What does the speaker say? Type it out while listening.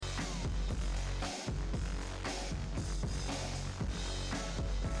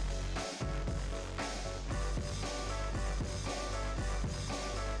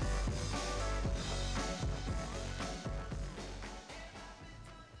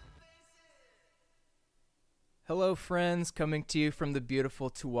Hello, friends, coming to you from the beautiful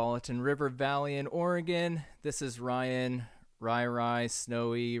Tualatin River Valley in Oregon. This is Ryan, Rai,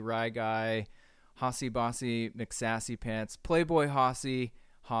 Snowy, Rye Guy, Hossy Bossy, McSassy Pants, Playboy Hossy,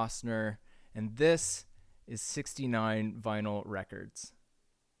 Hossner, and this is 69 Vinyl Records.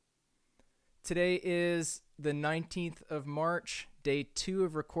 Today is the 19th of March, day 2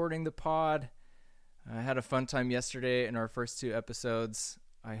 of recording the pod. I had a fun time yesterday in our first 2 episodes.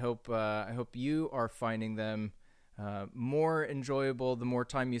 I hope you are finding them more enjoyable the more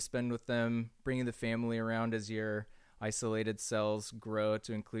time you spend with them, bringing the family around as your isolated cells grow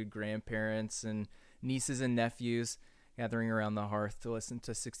to include grandparents and nieces and nephews gathering around the hearth to listen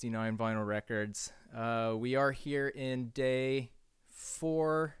to 69 Vinyl Records. We are here in day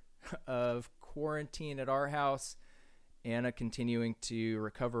 4 of quarantine at our house. Anna continuing to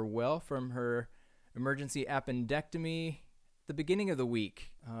recover well from her emergency appendectomy the beginning of the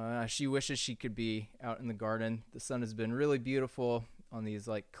week. She wishes she could be out in the garden. The sun has been really beautiful on these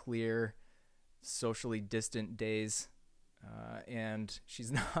clear, socially distant days. And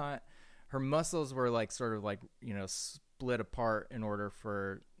she's not, her muscles were split apart in order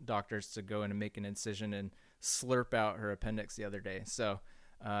for doctors to go in and make an incision and slurp out her appendix the other day. So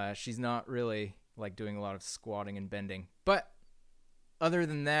she's not really doing a lot of squatting and bending. But other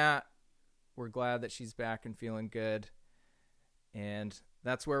than that, we're glad that she's back and feeling good. And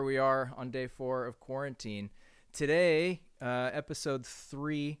that's where we are on day 4 of quarantine. Today, episode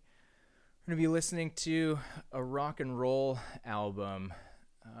 3, we're going to be listening to a rock and roll album.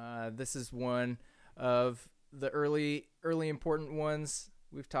 This is one of the early important ones.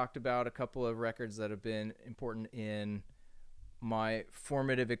 We've talked about a couple of records that have been important in my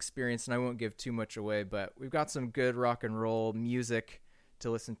formative experience, and I won't give too much away, but we've got some good rock and roll music to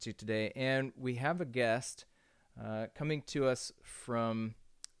listen to today. And we have a guest coming to us from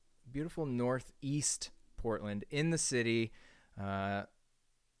beautiful northeast Portland, in the city,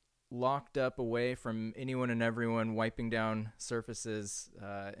 locked up away from anyone and everyone, wiping down surfaces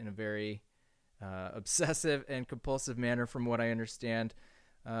in a very obsessive and compulsive manner, from what I understand.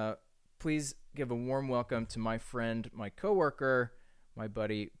 Please give a warm welcome to my friend, my coworker, my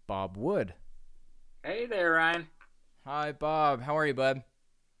buddy, Bob Wood. Hey there, Ryan. Hi, Bob. How are you, bud?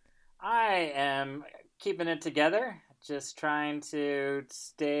 I am keeping it together, just trying to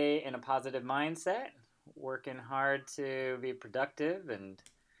stay in a positive mindset, working hard to be productive and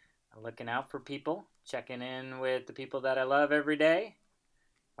looking out for people, checking in with the people that I love every day,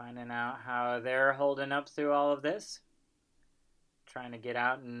 finding out how they're holding up through all of this, trying to get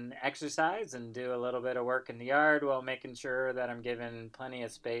out and exercise and do a little bit of work in the yard while making sure that I'm giving plenty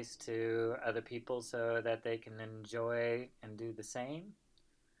of space to other people so that they can enjoy and do the same.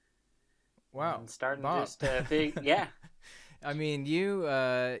 Wow, and starting Bob. just to big, yeah. I mean,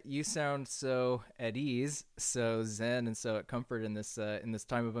 you sound so at ease, so zen, and so at comfort in this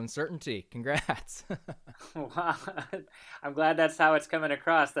time of uncertainty. Congrats. Wow. I'm glad that's how it's coming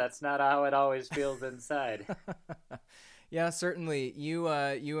across. That's not how it always feels inside. Yeah, certainly. You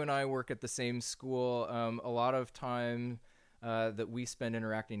and I work at the same school. A lot of time that we spend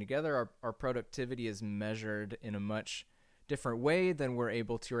interacting together, our productivity is measured in a much different way than we're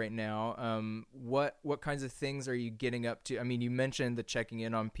able to right now. What kinds of things are you getting up to? I mean, you mentioned the checking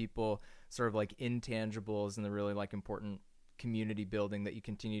in on people, sort of intangibles, and the really important community building that you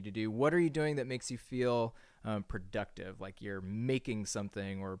continue to do. What are you doing that makes you feel productive, like you're making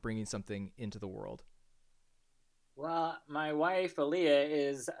something or bringing something into the world? Well, my wife, Aaliyah,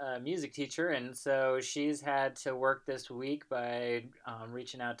 is a music teacher, and so she's had to work this week by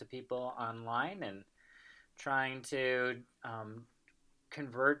reaching out to people online and trying to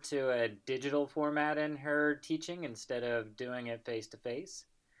convert to a digital format in her teaching instead of doing it face-to-face.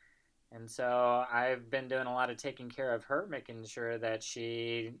 And so I've been doing a lot of taking care of her, making sure that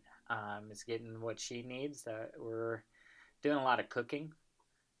she is getting what she needs. That we're doing a lot of cooking.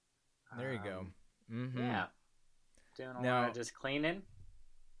 There you go. Mm-hmm. Yeah, doing a lot Now, of just cleaning.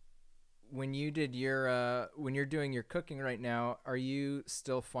 when you're doing your cooking right now, are you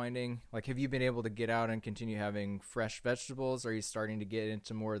still finding, have you been able to get out and continue having fresh vegetables? Are you starting to get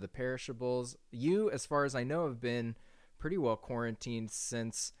into more of the perishables? You, as far as I know, have been pretty well quarantined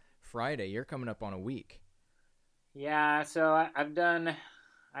since Friday. You're coming up on a week. Yeah, so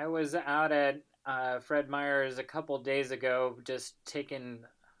I was out at Fred Meyer's a couple days ago, just taking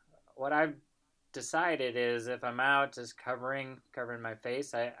what I've decided is if I'm out just covering my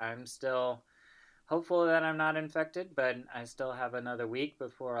face, I'm still hopeful that I'm not infected, but I still have another week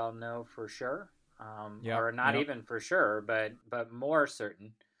before I'll know for sure, or not even for sure, but more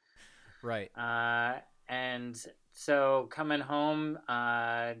certain. Right. And So coming home,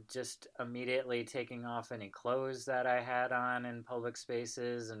 just immediately taking off any clothes that I had on in public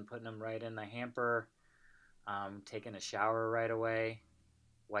spaces and putting them right in the hamper. Taking a shower right away,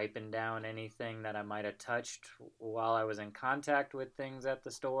 wiping down anything that I might have touched while I was in contact with things at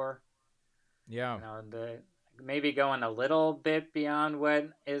the store. Yeah. The maybe going a little bit beyond what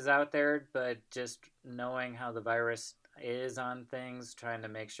is out there, but just knowing how the virus is on things, trying to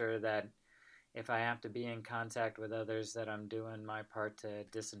make sure that if I have to be in contact with others, that I'm doing my part to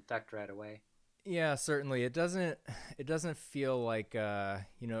disinfect right away. Yeah, certainly. It doesn't feel like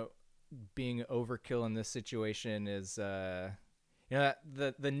being overkill in this situation is the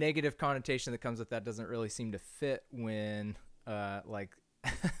negative connotation that comes with that doesn't really seem to fit when like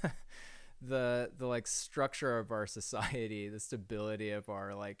the like structure of our society, the stability of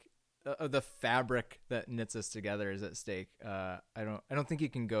our like the fabric that knits us together is at stake. I don't think you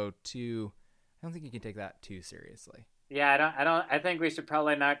can go too. I don't think you can take that too seriously. Yeah, I think we should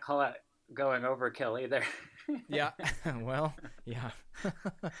probably not call it going overkill either. Yeah. Well, yeah.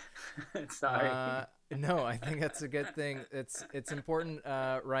 Sorry. No, I think that's a good thing. It's important,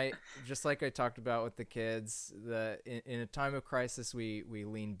 right? Just like I talked about with the kids, in a time of crisis, we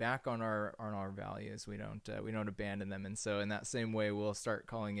lean back on our values. We don't abandon them, and so in that same way, we'll start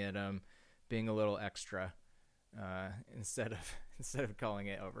calling it being a little extra instead of calling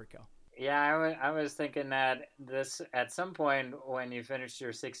it overkill. Yeah, I was thinking that this at some point when you finish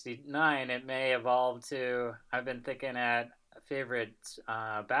your 69, it may evolve to. I've been thinking at favorite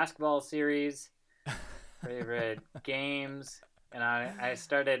basketball series, favorite games, and I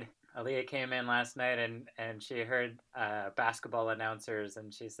started. Aaliyah came in last night and she heard basketball announcers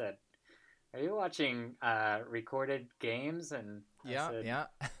and she said, "Are you watching recorded games?" And Yeah, I said, yeah.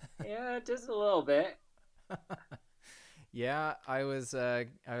 "Yeah, just a little bit." Yeah, I was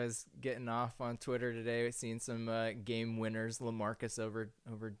getting off on Twitter today, seeing some game winners, LaMarcus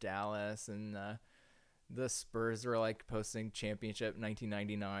over Dallas, and the Spurs were like posting championship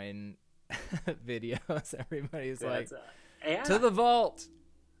 1999 videos. Everybody's like, yeah. to the vault.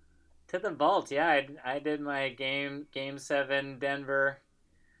 To the vault, yeah. I did my game 7 Denver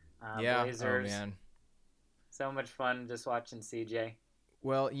Blazers. Oh man, so much fun just watching CJ.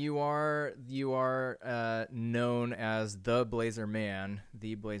 Well, you are known as the Blazer Man,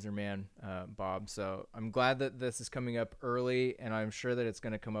 Bob. So I'm glad that this is coming up early, and I'm sure that it's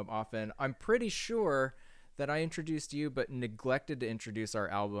going to come up often. I'm pretty sure that I introduced you, but neglected to introduce our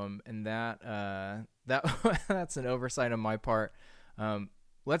album, and that that's an oversight on my part.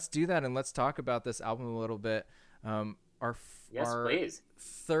 Let's do that, and let's talk about this album a little bit. Our please.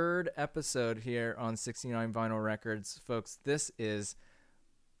 Third episode here on 69 Vinyl Records, folks. This is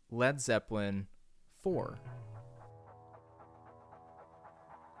Led Zeppelin 4.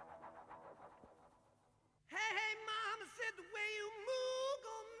 Hey, mama said the way you move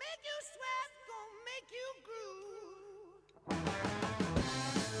gonna make you sweat, gonna make you groove.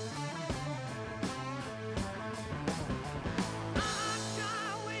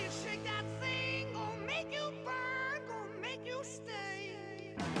 The way you shake that thing gonna make you burn, gonna make you stay.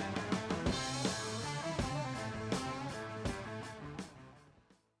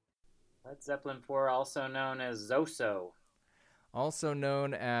 Led Zeppelin 4, also known as Zoso. Also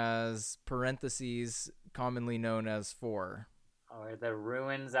known as parentheses, commonly known as 4. Or the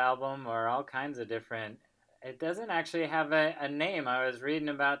Ruins album, or all kinds of different. It doesn't actually have a name. I was reading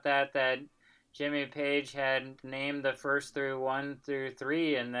about that Jimmy Page had named the first through 1 through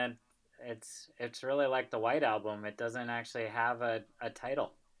 3, and that it's really like the White Album. It doesn't actually have a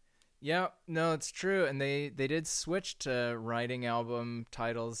title. Yeah, no, it's true, and they did switch to writing album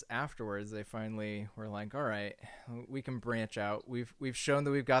titles afterwards. They finally were like, all right, we can branch out. We've shown that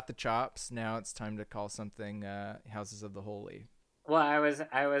we've got the chops. Now it's time to call something Houses of the Holy. Well,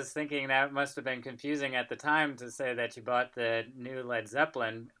 I was thinking that must have been confusing at the time to say that you bought the new Led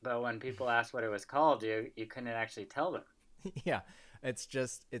Zeppelin, but when people asked what it was called, you couldn't actually tell them. Yeah, it's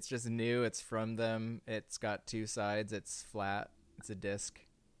just new. It's from them. It's got 2 sides. It's flat. It's a disc.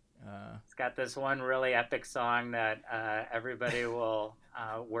 It's got this one really epic song that everybody will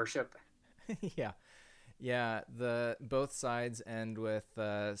worship. Yeah. The both sides end with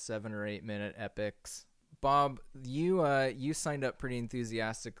 7 or 8 minute epics. Bob, you signed up pretty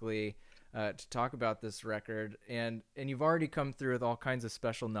enthusiastically to talk about this record, and you've already come through with all kinds of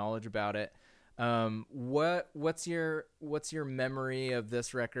special knowledge about it. What's your memory of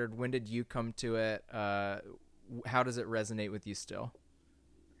this record? When did you come to it? How does it resonate with you still?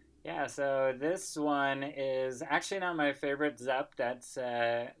 Yeah, so this one is actually not my favorite Zepp. That's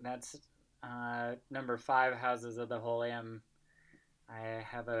number 5, Houses of the Holy. I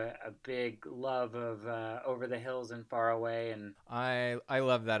have a big love of Over the Hills and Far Away, and I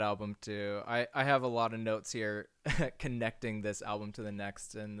love that album too. I have a lot of notes here connecting this album to the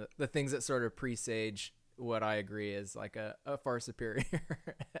next, and the things that sort of presage what I agree is like a far superior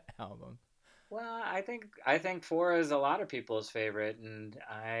album. well, I think four is a lot of people's favorite, and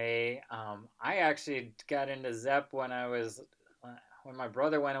I actually got into Zepp when I was when my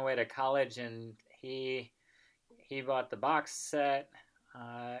brother went away to college, and he bought the box set,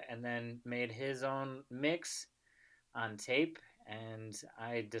 and then made his own mix on tape, and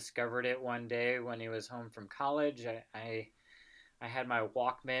I discovered it one day when he was home from college. I had my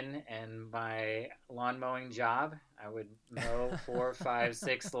Walkman and my lawn mowing job. I would mow four, five,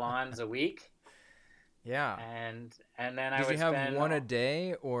 six lawns a week, Yeah. and then I Did you would have spend one a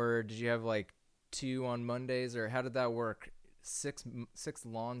day, or did you have like two on Mondays, or how did that work? Six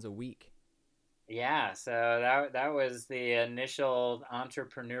lawns a week. yeah. So that was the initial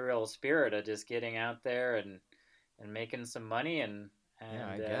entrepreneurial spirit of just getting out there and making some money Yeah,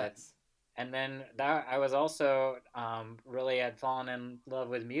 I and guess. and then that I was also really had fallen in love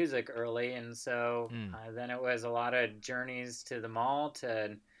with music early, and so Mm. then it was a lot of journeys to the mall,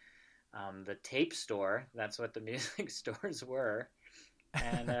 to the tape store. That's what the music stores were,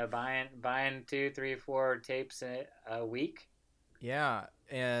 and buying two, three, four tapes a week. Yeah,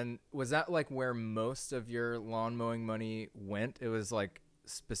 and was that like where most of your lawn mowing money went? It was like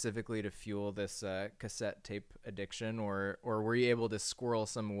specifically to fuel this cassette tape addiction, or were you able to squirrel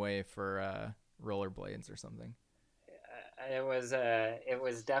some away for rollerblades or something? It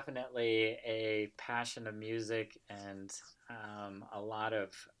was definitely a passion of music, and a lot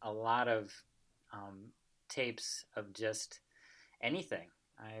of um, tapes of just anything.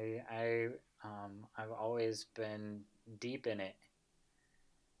 I've always been deep in it,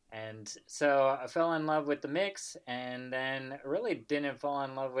 and so I fell in love with the mix, and then really didn't fall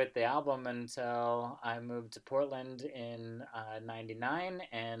in love with the album until I moved to Portland in '99,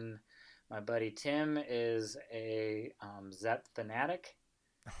 and my buddy Tim is a Zepp fanatic,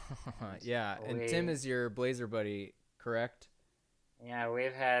 and Yeah, and Tim we is your Blazer buddy, correct? yeah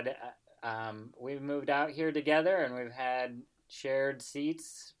we've moved out here together, and we've had shared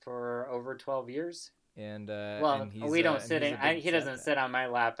seats for over 12 years. Well, And we don't and sit he's in. a big He Zepp doesn't fan. sit on my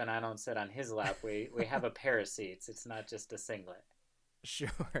lap, and I don't sit on his lap. We have a pair of seats. It's not just a singlet.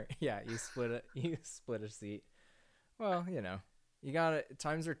 Sure. Yeah, you split it. You split a seat. Well, you got it.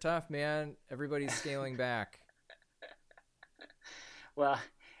 Times are tough, man. Everybody's scaling back. Well,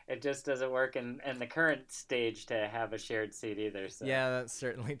 it just doesn't work in the current stage to have a shared seat either. So Yeah, that's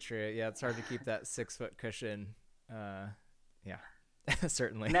certainly true. Yeah, it's hard to keep that 6 foot cushion. Uh, yeah,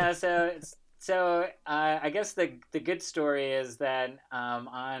 certainly. no, I guess the good story is that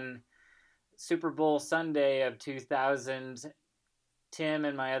on Super Bowl Sunday of 2000, Tim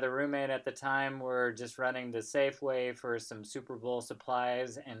and my other roommate at the time were just running to Safeway for some Super Bowl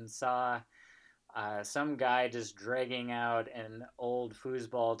supplies, and saw some guy just dragging out an old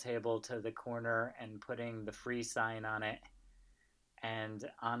foosball table to the corner and putting the free sign on it. And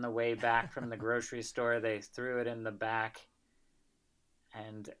on the way back from the grocery store, they threw it in the back.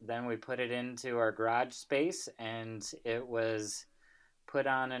 And then we put it into our garage space, and it was put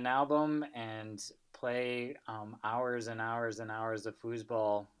on an album and play hours and hours and hours of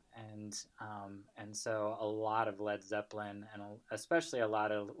foosball, and so a lot of Led Zeppelin, and especially a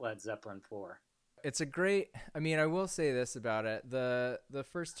lot of Led Zeppelin 4. It's a great. I mean, I will say this about it: the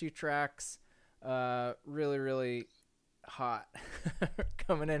first two tracks, really, really hot,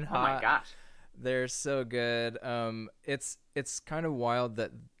 coming in Oh my hot. gosh. They're so good. It's kind of wild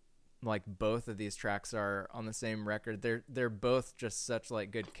that like both of these tracks are on the same record. They're both just such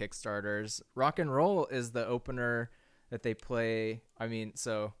like good kickstarters. Rock and Roll is the opener that they play. I mean,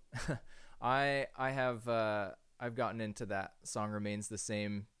 so I've gotten into that Song Remains the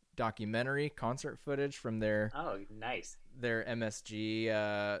Same documentary concert footage from their Oh, nice. their MSG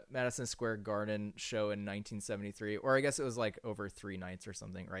Madison Square Garden show in 1973, or I guess it was like over 3 nights or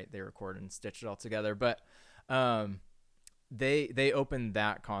something, right? They recorded and stitched it all together, but they opened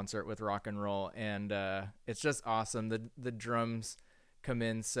that concert with Rock and Roll, and it's just awesome. The drums come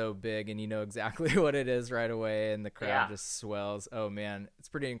in so big, and you know exactly what it is right away, and the crowd Yeah. just swells. Oh man, it's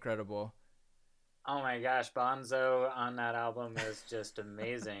pretty incredible. Oh my gosh, Bonzo on that album is just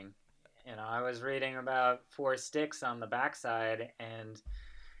amazing. I was reading about Four Sticks on the backside, and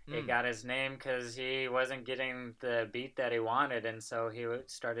it Mm. got his name because he wasn't getting the beat that he wanted, and so he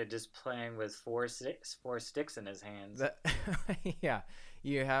started just playing with four sticks in his hands. That yeah,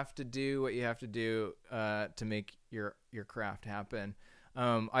 you have to do what you have to do to make your craft happen. I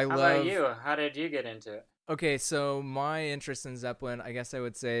How love about you? How did you get into it? Okay, so my interest in Zeppelin, I guess I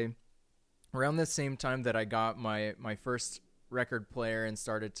would say around the same time that I got my first record player and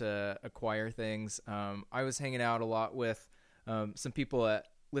started to acquire things. I was hanging out a lot with some people that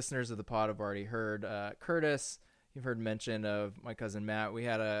listeners of the pod have already heard. Curtis, you've heard mention of my cousin Matt. We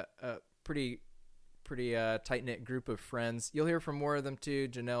had a pretty tight knit group of friends. You'll hear from more of them too.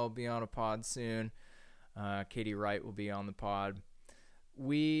 Janelle will be on a pod soon. Katie Wright will be on the pod.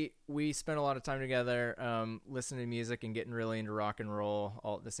 We spent a lot of time together, listening to music and getting really into rock and roll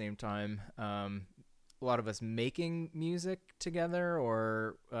all at the same time. A lot of us making music together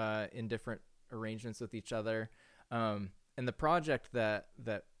or in different arrangements with each other. And the project that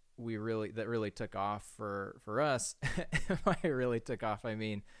really took off for us, by really took off, I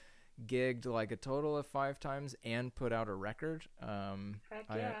mean, gigged like a total of 5 times and put out a record. Heck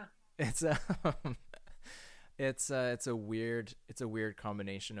yeah. It's a weird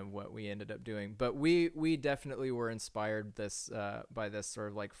combination of what we ended up doing, but we definitely were inspired by this sort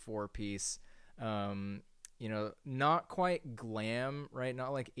of like 4-piece, not quite glam, right?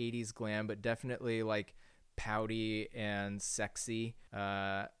 Not like 80s glam, but definitely like pouty and sexy.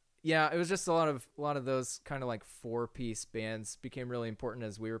 It was just a lot of those kind of like 4-piece bands became really important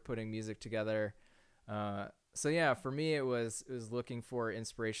as we were putting music together. So yeah, for me, it was looking for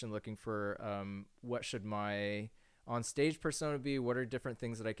inspiration, looking for what should my on stage persona be? What are different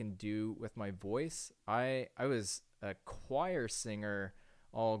things that I can do with my voice? I was a choir singer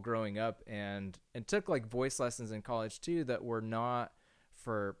all growing up and took like voice lessons in college too that were not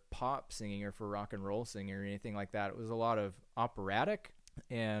for pop singing or for rock and roll singing or anything like that. It was a lot of operatic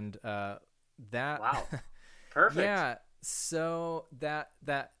and that. Wow, perfect. Yeah, so that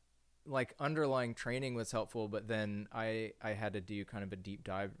like underlying training was helpful, but then I had to do kind of a deep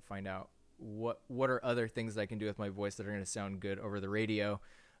dive to find out what are other things I can do with my voice that are going to sound good over the radio,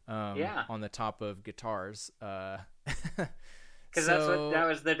 on the top of guitars. Because that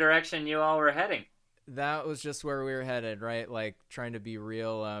was the direction you all were heading. That was just where we were headed, right? Like trying to be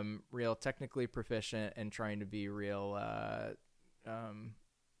real technically proficient and trying to be real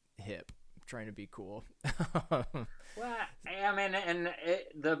hip, trying to be cool. Well, I mean, and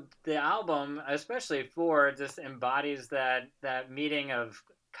the album, especially 4, just embodies that meeting of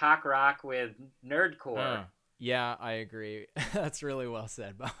cock rock with nerdcore. Yeah, I agree. That's really well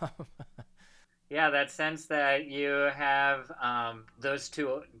said, Bob. Yeah, that sense that you have those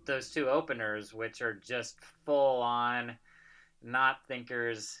two openers, which are just full on, not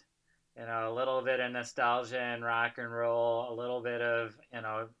thinkers. A little bit of nostalgia and rock and roll, a little bit of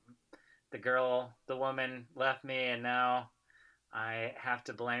the woman left me, and now I have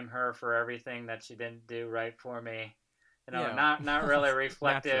to blame her for everything that she didn't do right for me. Not really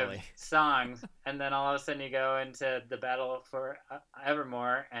reflective songs. And then all of a sudden you go into the battle for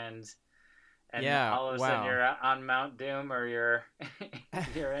Evermore, and all of a sudden you're on Mount Doom or you're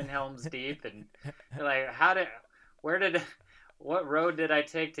in Helm's Deep, and you're like, what road did I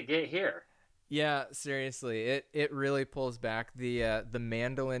take to get here? Yeah, seriously, it really pulls back. The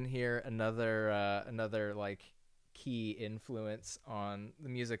mandolin here, another like key influence on the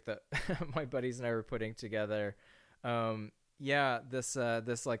music that my buddies and I were putting together.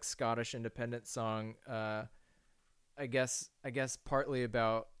 This like Scottish independent song, I guess partly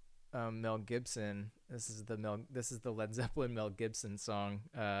about Mel Gibson. This is the Led Zeppelin Mel Gibson song.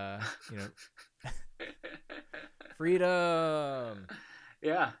 Freedom.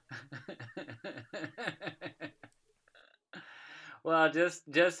 Yeah. Well, just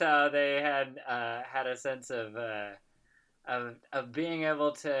how they had a sense of being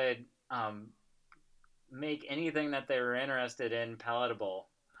able to make anything that they were interested in palatable.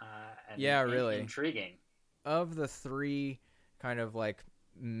 Really intriguing. Of the 3 kind of like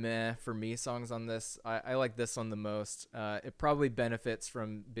meh for me songs on this, I like this one the most. It probably benefits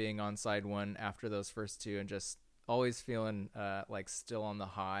from being on side 1 after those first 2 and just always feeling like still on the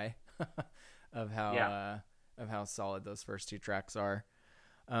high of how solid those first 2 tracks are.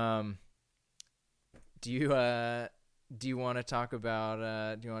 Do you want to talk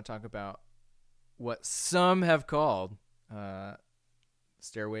about what some have called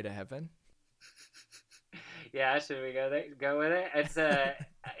Stairway to Heaven? Yeah, should we go with it? It's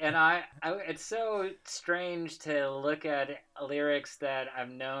it's so strange to look at lyrics that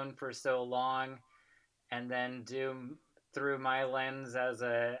I've known for so long, and then do through my lens as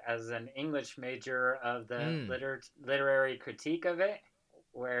an English major of the literary critique of it,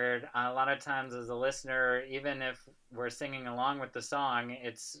 where a lot of times as a listener, even if we're singing along with the song,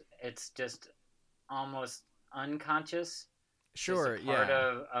 it's just almost unconscious. Sure,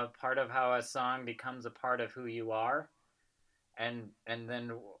 a part of how a song becomes a part of who you are, and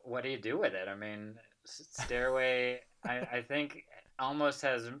then what do you do with it? I mean, Stairway, I think almost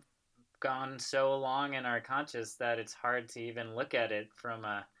has gone so long in our conscious that it's hard to even look at it from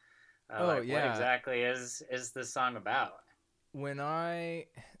Oh like what yeah. exactly is this song about? I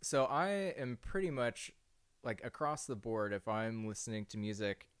am pretty much like across the board. If I'm listening to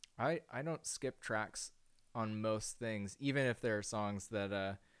music, I don't skip tracks on most things, even if there are songs that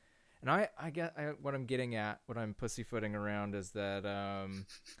and I get what I'm getting at, what I'm pussyfooting around is that Can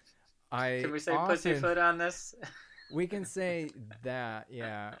I we say often pussyfoot on this? we can say that,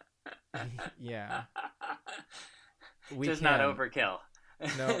 yeah. Yeah, we Just not can. overkill.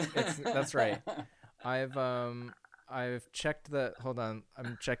 No, it's that's right. I've I've checked the hold on,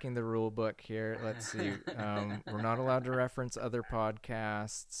 I'm checking the rule book here. Let's see. We're not allowed to reference other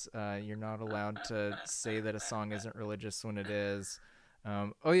podcasts. You're not allowed to say that a song isn't religious when it is.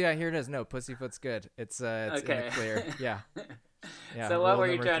 Oh yeah, here it is. No, Pussyfoot's good. It's in the Okay. clear. Yeah. Yeah, So what rule were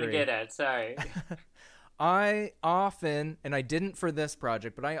you number trying to 3. get at? Sorry. I often, and I didn't for this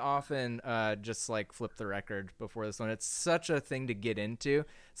project, but I often just like flip the record before this one. It's such a thing to get into.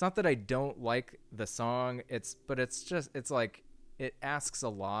 It's not that I don't like the song. But it's like it asks a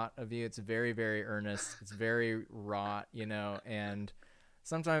lot of you. It's very, very earnest. It's very raw, and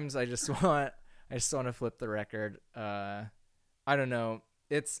sometimes I just want to flip the record. I don't know.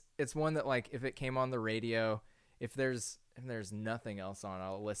 It's one that like if it came on the radio, if there's nothing else on,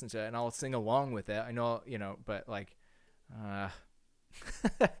 I'll listen to it and I'll sing along with it. I know, but like, uh,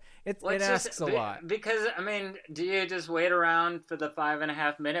 it asks a lot. Because I mean, do you just wait around for the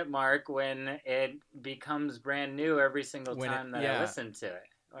 5.5 minute mark when it becomes brand new every single time that I Yeah, listen to it?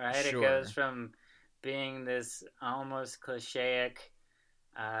 Right? It sure. goes from being this almost clichéic,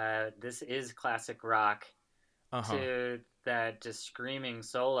 this is classic rock, Uh huh. to that just screaming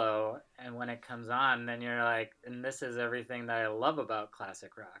solo, and when it comes on, then you're like, and this is everything that I love about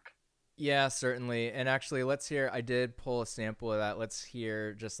classic rock. Yeah, certainly. And actually, let's hear. I did pull a sample of that. Let's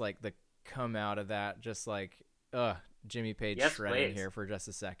hear just like the come out of that, just like Jimmy Page Yes, shredding please. here for just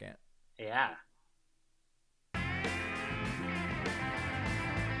a second. Yeah.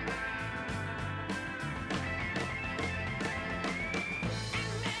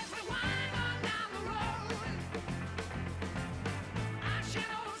 And as we wind on down the road, our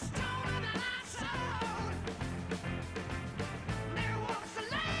shadows taller than our soul. There walks a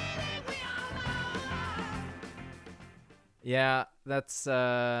lady we all know. Yeah, it's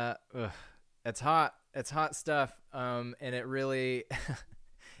hot. It's hot stuff. And it really,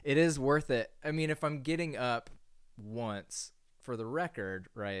 it is worth it. I mean, if I'm getting up once for the record,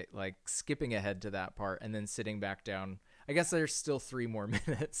 right, like skipping ahead to that part and then sitting back down, I guess there's still 3 more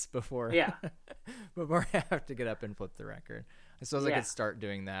minutes before Yeah. before I have to get up and flip the record. I suppose I Yeah. could start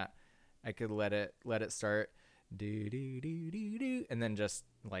doing that. I could let it start, do do do do do, and then just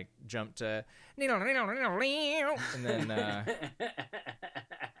like jump to, and then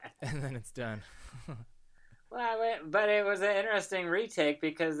and then it's done. Well, but it was an interesting retake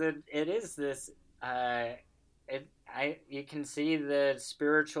because it is this. You can see the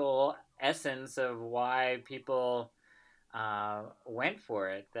spiritual essence of why people went for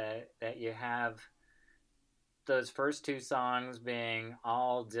it. That you have those first 2 songs being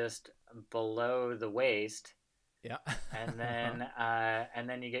all just below the waist, Yeah. and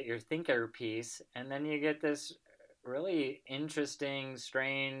then you get your thinker piece, and then you get this really interesting,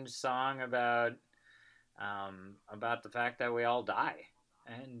 strange song about the fact that we all die,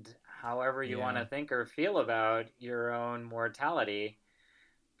 and however you want Yeah. to think or feel about your own mortality,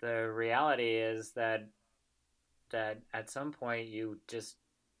 the reality is that at some point you just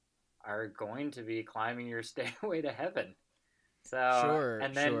are going to be climbing your stairway to heaven. So Sure,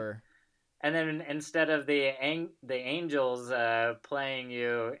 sure. and then instead of the angels playing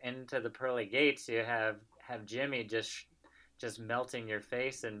you into the pearly gates, you have Jimmy just melting your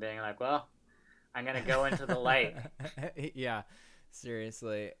face and being like, well, I'm gonna go into the light. Yeah,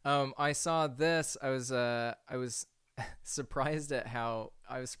 seriously. I saw this. I was surprised at how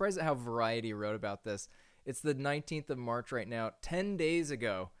Variety wrote about this. It's the 19th of March right now. 10 days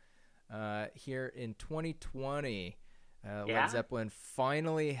ago, here in 2020, Yeah? Led Zeppelin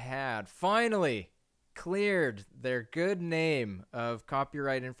finally cleared their good name of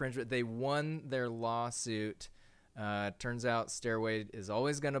copyright infringement. They won their lawsuit. Turns out Stairway is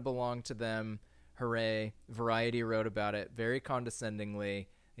always going to belong to them. Hooray. Variety wrote about it very condescendingly.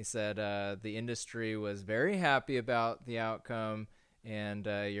 They said the industry was very happy about the outcome, and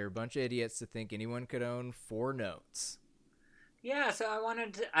you're a bunch of idiots to think anyone could own 4 notes. Yeah, so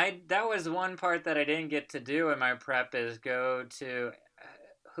that was one part that I didn't get to do in my prep, is go to,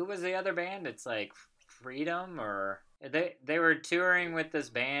 who was the other band? It's like Freedom, or they were touring with this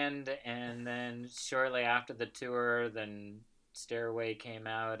band, and then shortly after the tour, then Stairway came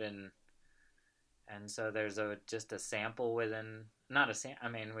out, and so there's just a sample within, not a I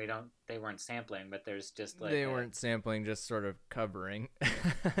mean, they weren't sampling, but there's just like they weren't sampling, just sort of covering,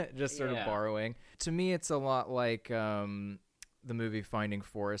 just sort of Yeah. borrowing. To me, it's a lot like the movie Finding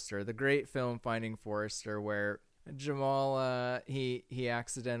Forrester, the great film Finding Forrester, where Jamal he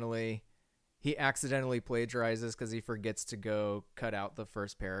accidentally plagiarizes because he forgets to go cut out the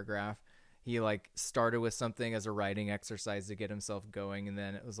first paragraph. He like started with something as a writing exercise to get himself going, and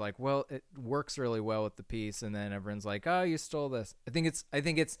then it was like, well, it works really well with the piece, and then everyone's like, oh, you stole this. I think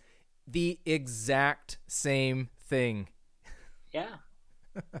it's the exact same thing. Yeah.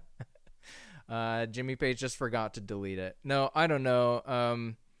 Jimmy Page just forgot to delete it. No, I don't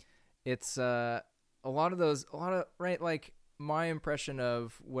know. It's a lot of right, like my impression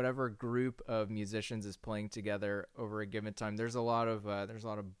of whatever group of musicians is playing together over a given time. There's a lot of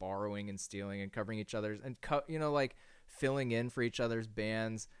borrowing and stealing and covering each other's and like filling in for each other's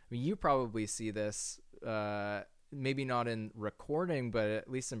bands. I mean, you probably see this, maybe not in recording, but at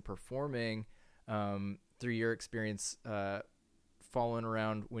least in performing, through your experience, following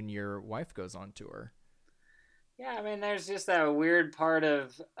around when your wife goes on tour. Yeah, I mean, there's just that weird part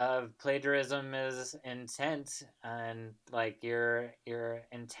of plagiarism is intent, and like your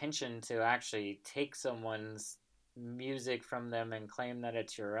intention to actually take someone's music from them and claim that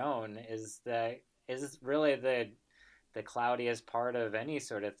it's your own is really the cloudiest part of any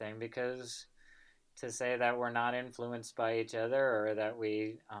sort of thing, because to say that we're not influenced by each other, or that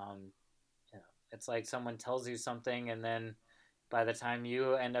we, it's like someone tells you something, and then by the time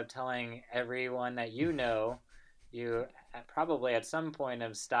you end up telling everyone that you know, you probably at some point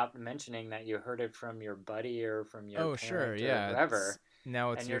have stopped mentioning that you heard it from your buddy or from your parent or whoever.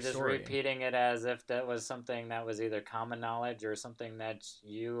 Now it's and you're your just story. repeating it as if that was something that was either common knowledge or something that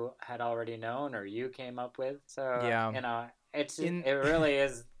you had already known or you came up with. So Yeah. it really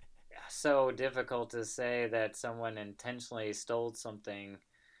is so difficult to say that someone intentionally stole something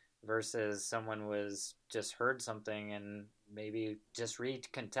versus someone was just heard something and maybe just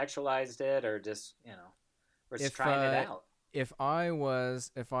recontextualized it, or just we're just trying it out. If I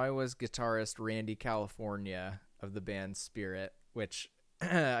was guitarist Randy California of the band Spirit, which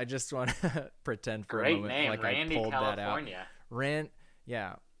I just want to pretend for Great a moment name, like Randy I pulled California. that out.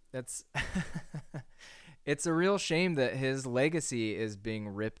 Yeah, that's it's a real shame that his legacy is being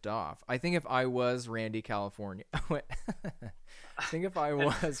ripped off. I think if I was Randy California, I think if I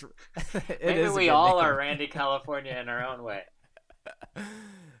was, maybe we all are Randy California in our own way.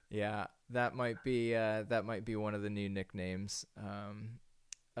 Yeah, that might be one of the new nicknames.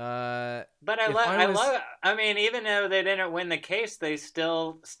 But I mean, even though they didn't win the case, they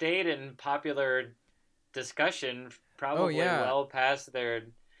still stayed in popular discussion, probably well past their,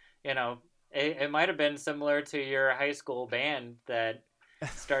 it might have been similar to your high school band that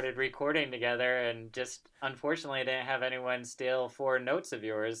started recording together and just unfortunately didn't have anyone steal 4 notes of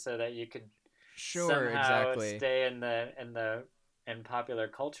yours so that you could somehow stay in popular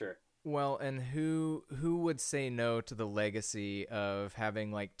culture. Well, and who would say no to the legacy of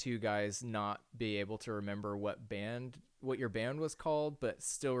having like 2 guys not be able to remember what your band was called, but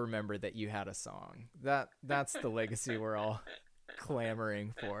still remember that you had a song? That's the legacy we're all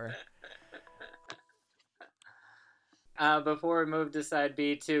clamoring for. Before we move to side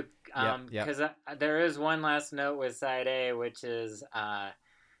B too, because there is one last note with side A, which is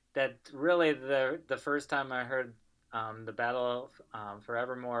that really the first time I heard the Battle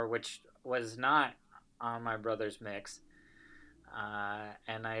Forevermore, which was not on my brother's mix,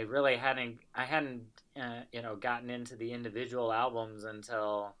 and I really hadn't gotten into the individual albums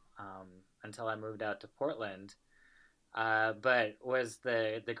until I moved out to Portland, but was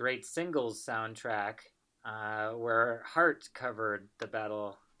the Great Singles soundtrack, where Heart covered the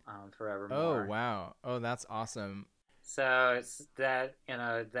Battle Forevermore. Oh wow! Oh, that's awesome. So it's that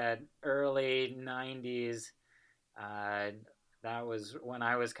that early '90s. That was when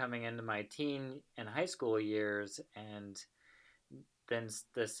I was coming into my teen and high school years, and then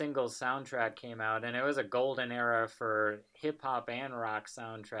the Singles soundtrack came out, and it was a golden era for hip hop and rock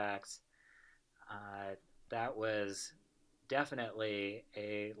soundtracks. That was definitely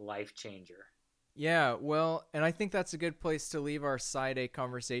a life changer. Yeah, well, and I think that's a good place to leave our side A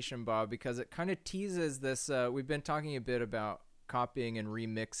conversation, Bob, because it kind of teases this. We've been talking a bit about copying and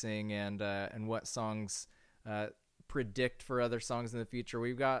remixing and what songs predict for other songs in the future.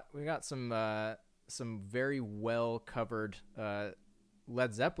 We've got some very well covered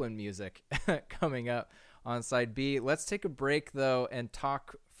Led Zeppelin music coming up on side B. Let's take a break though and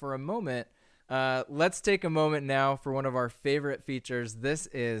talk for a moment Let's take a moment now for one of our favorite features. This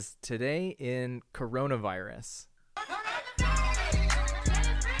is Today in Coronavirus.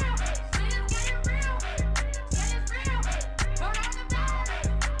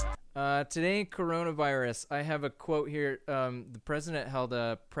 Today in Coronavirus, I have a quote here. The president held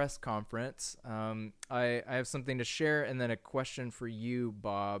a press conference. I have something to share and then a question for you,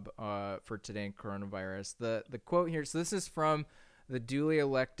 Bob, for Today in Coronavirus. The quote here, so this is from the duly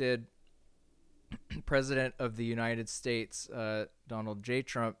elected President of the United States, Donald J.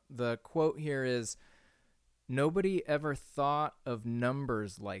 Trump. The quote here is, "Nobody ever thought of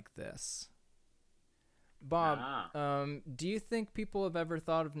numbers like this." Bob, do you think people have ever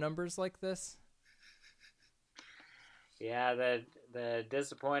thought of numbers like this? Yeah, the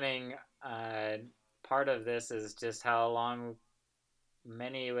disappointing part of this is just how long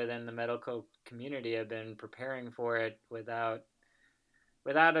many within the medical community have been preparing for it without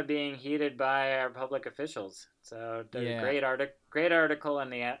it being heeded by our public officials. So there's a great article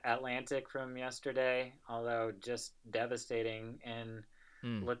in the Atlantic from yesterday, although just devastating in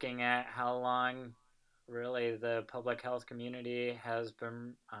looking at how long really the public health community has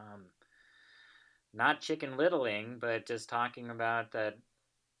been not chicken littling, but just talking about that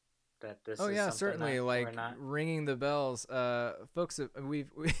this is something certainly, that like we're not... ringing the bells. Folks, we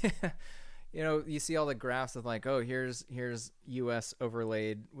you know, you see all the graphs of like, oh, here's U.S.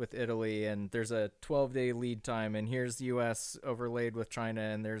 overlaid with Italy, and there's a 12-day lead time, and here's U.S. overlaid with China,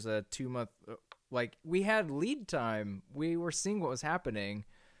 and there's a 2-month. Like, we had lead time. We were seeing what was happening,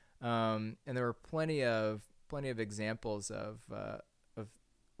 and there were plenty of examples of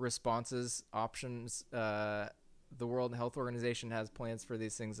responses, options. The World Health Organization has plans for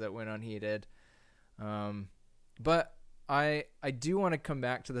these things that went unheeded, but I do want to come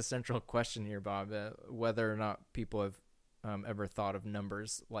back to the central question here, Bob, whether or not people have ever thought of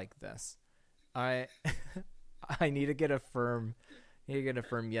numbers like this. I need to get a firm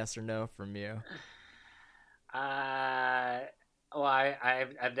yes or no from you. Well,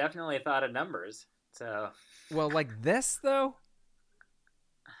 I've definitely thought of numbers. So. Well, like this though.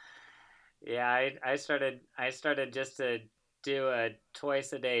 Yeah, I started just to do a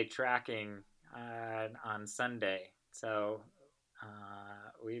twice a day tracking on Sunday. So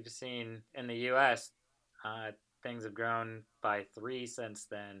we've seen in the U.S. Things have grown by 3 since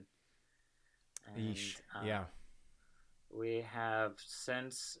then. And, yeah. We have,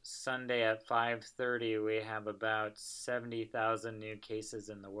 since Sunday at 5:30, we have about 70,000 new cases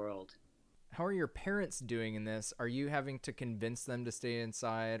in the world. How are your parents doing in this? Are you having to convince them to stay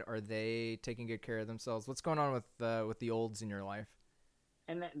inside? Are they taking good care of themselves? What's going on with the olds in your life?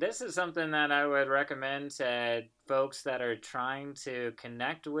 And this is something that I would recommend to folks that are trying to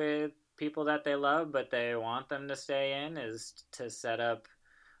connect with people that they love, but they want them to stay in, is to set up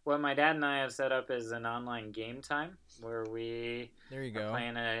what my dad and I have set up is an online game time where we are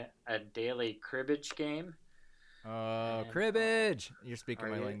playing a daily cribbage game. Oh, cribbage! You're speaking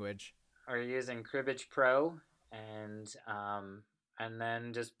my language. Or using Cribbage Pro, and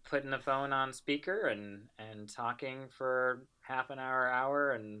then just putting the phone on speaker and talking for half an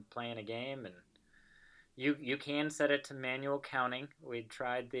hour and playing a game. And you can set it to manual counting. We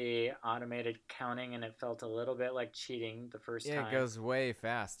tried the automated counting, and it felt a little bit like cheating the first time. Yeah, it goes way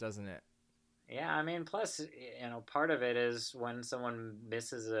fast, doesn't it? Yeah, I mean, plus, part of it is when someone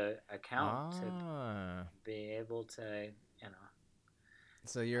misses a count to be able to,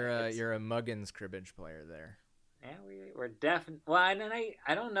 So you're a Muggins cribbage player there. Yeah, we're definitely. Well,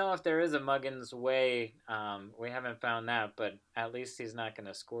 I don't know if there is a Muggins way. We haven't found that, but at least he's not going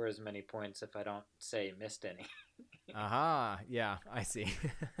to score as many points if I don't say he missed any. Aha! Yeah, I see.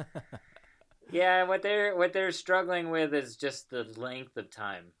 Yeah, what they're struggling with is just the length of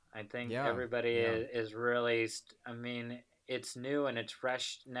time. I think everybody is really. I mean, it's new and it's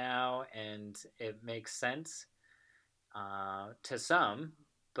fresh now, and it makes sense to some,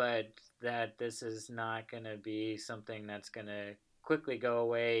 but that this is not going to be something that's going to quickly go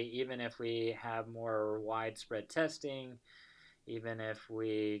away, even if we have more widespread testing, even if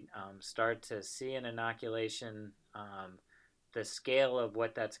we start to see an inoculation. The scale of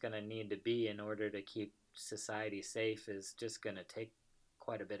what that's going to need to be in order to keep society safe is just going to take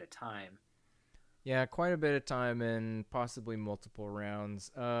quite a bit of time. Yeah, quite a bit of time and possibly multiple rounds.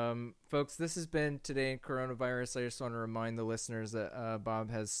 Folks, this has been Today in Coronavirus. I just want to remind the listeners that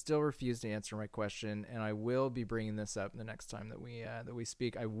Bob has still refused to answer my question, and I will be bringing this up the next time that we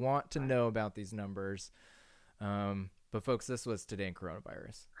speak. I want to know about these numbers. But folks, this was Today in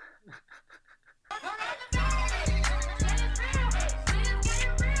Coronavirus.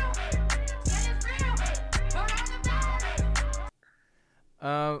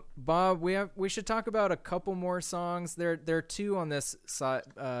 Bob, we should talk about a couple more songs. There are two on this side,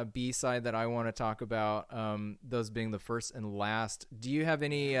 B side that I want to talk about. Those being the first and last. Do you have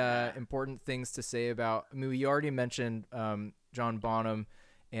any important things to say about? I mean, we already mentioned John Bonham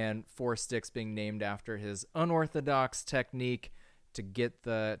and Four Sticks being named after his unorthodox technique to get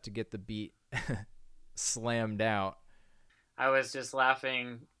the beat slammed out. I was just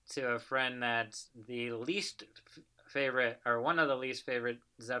laughing to a friend that the least favorite, or one of the least favorite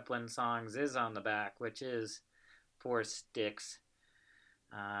Zeppelin songs is on the back, which is Four Sticks.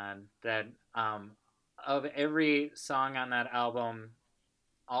 That of every song on that album,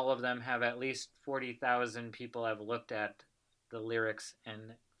 all of them have at least 40,000 people have looked at the lyrics,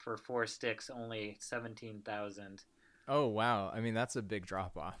 and for Four Sticks, only 17,000. Oh, wow. I mean, that's a big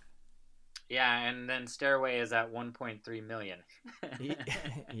drop off. Yeah, and then Stairway is at 1.3 million.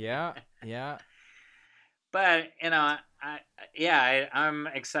 Yeah. But, I'm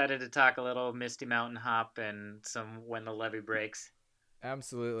excited to talk a little Misty Mountain Hop and some When the Levee Breaks.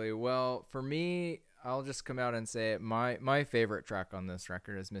 Absolutely. Well, for me, I'll just come out and say it. My favorite track on this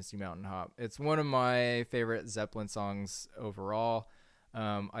record is Misty Mountain Hop. It's one of my favorite Zeppelin songs overall.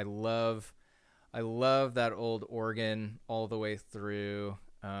 I love that old organ all the way through.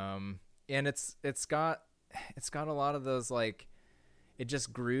 And it's got a lot of those, like, it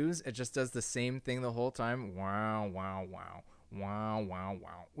just grooves. It just does the same thing the whole time. Wow, wow, wow, wow, wow,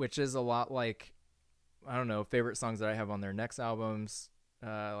 wow. Which is a lot like, I don't know, favorite songs that I have on their next albums,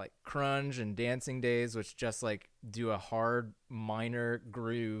 like Crunge and Dancing Days, which just like do a hard minor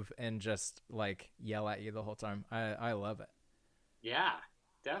groove and just like yell at you the whole time. I love it. Yeah,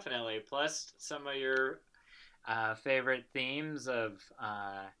 definitely. Plus some of your favorite themes of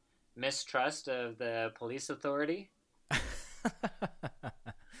mistrust of the police authority.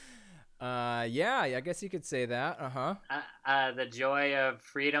 Yeah, I guess you could say that. The joy of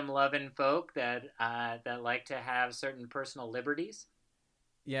freedom-loving folk that like to have certain personal liberties.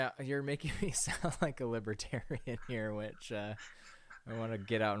 Yeah, you're making me sound like a libertarian here, which I want to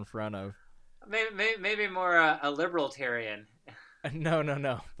get out in front of. Maybe more a libertarian.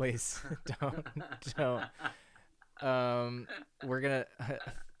 No, please don't. We're gonna.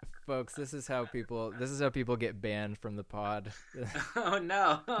 Folks, this is how people get banned from the pod. Oh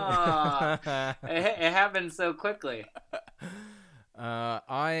no! Oh, it happened so quickly.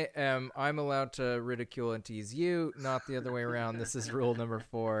 I'm allowed to ridicule and tease you, not the other way around. This is rule number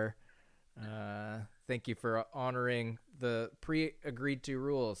 4. Thank you for honoring the pre-agreed to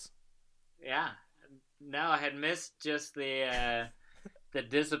rules. Yeah. No, I had missed just the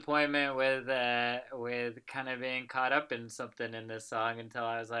disappointment with kind of being caught up in something in this song until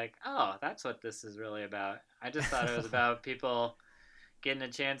I was like, oh, that's what this is really about. I just thought it was about people getting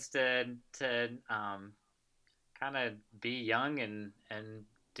a chance to kind of be young and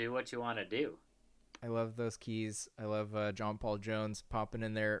do what you want to do. I love those keys. I love John Paul Jones popping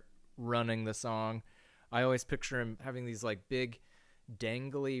in there, running the song. I always picture him having these like big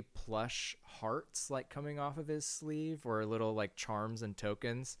dangly plush hearts like coming off of his sleeve, or little like charms and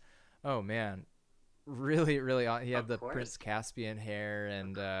tokens. Oh man, really he had the Prince Caspian hair,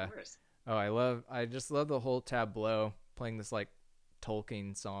 and I just love the whole tableau, playing this like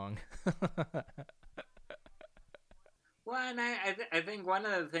Tolkien song. Well, and I think one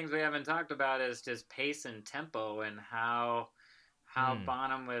of the things we haven't talked about is just pace and tempo, and how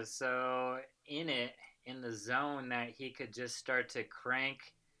Bonham was so in the zone that he could just start to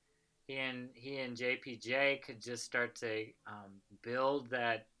crank. He and JPJ could just start to build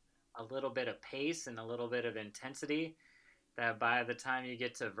that a little bit of pace and a little bit of intensity, that by the time you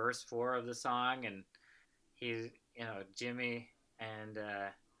get to verse 4 of the song, and he's, Jimmy and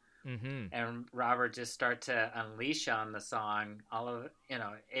and Robert just start to unleash on the song. All of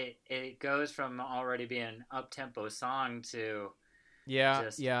it goes from already being an up-tempo song to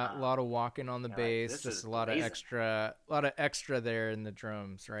a lot of walking on the bass, like, just a lot of extra there in the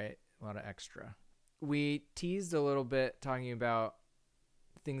drums, right? A lot of extra. We teased a little bit talking about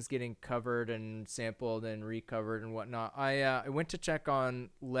things getting covered and sampled and recovered and whatnot. I went to check on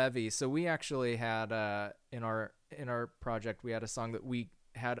Levee. So we actually had in our project, we had a song that we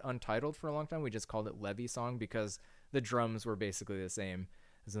had untitled for a long time. We just called it Levee Song because the drums were basically the same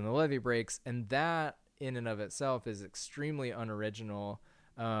as in the Levee Breaks, and that in and of itself is extremely unoriginal.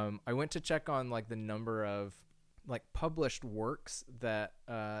 I went to check on like the number of like published works that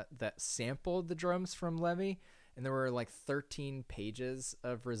sampled the drums from Levee, and there were like 13 pages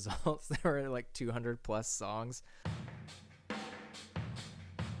of results. There were like 200 plus songs.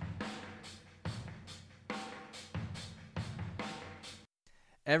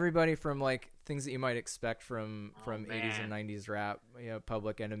 everybody from like things that you might expect from Oh, 80s and man. 90s rap,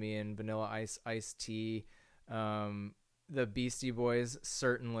 Public Enemy and Vanilla Ice, Ice-T, the Beastie Boys,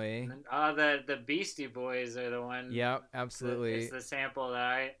 certainly. Oh, the Beastie Boys are the one. Yep, absolutely. It's the sample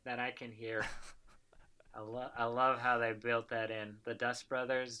that I can hear. I love how they built that in. The Dust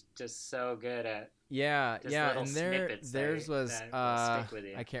Brothers just so good at Yeah, just yeah, little and snippets theirs was that will stick with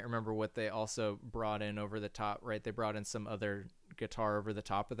you. I can't remember what they also brought in over the top, right? They brought in some other guitar over the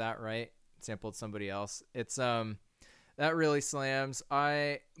top of that, right? Sampled somebody else. It's that really slams.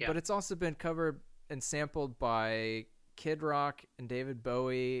 Yeah. But it's also been covered and sampled by Kid Rock and David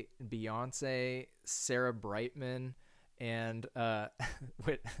Bowie, and Beyonce, Sarah Brightman, and the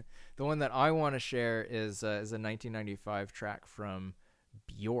one that I want to share is a 1995 track from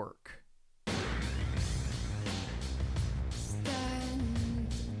Bjork. Stand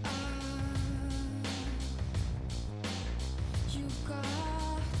up. You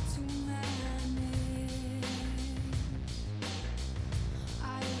got to manage.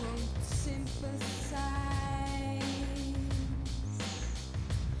 I won't sympathize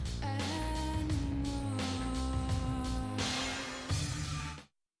anymore.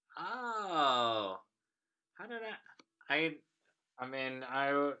 Oh, how did I mean,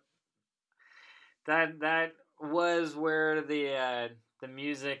 that was where the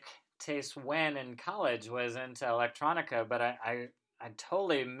music taste went in college, was into electronica, but I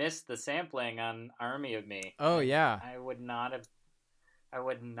totally missed the sampling on Army of Me. Oh, yeah. I would not have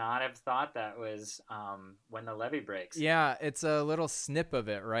thought that was When the Levee Breaks. Yeah, it's a little snip of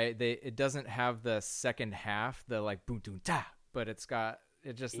it, right? It doesn't have the second half, the like boom boom ta, but it's got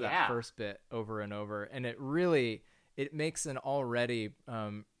that Yeah. first bit over and over, and it makes an already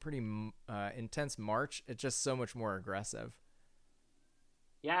pretty intense march. It's just so much more aggressive.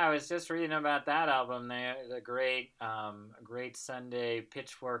 Yeah, I was just reading about that album. The great Sunday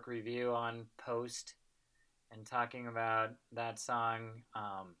Pitchfork review on Post, and talking about that song,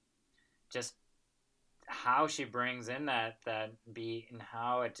 just how she brings in that beat and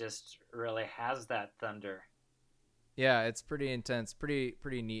how it just really has that thunder. Yeah, it's pretty intense, pretty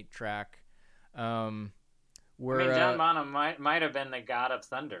neat track. I mean, John Bonham might have been the god of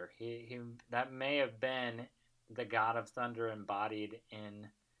thunder. He that may have been the god of thunder embodied in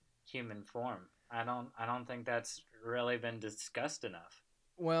human form. I don't think that's really been discussed enough.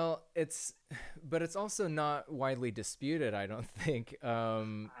 Well, it's also not widely disputed, I don't think.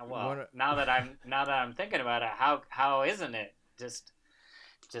 Well, now that I'm thinking about it, how isn't it just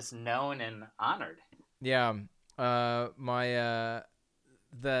known and honored? Yeah,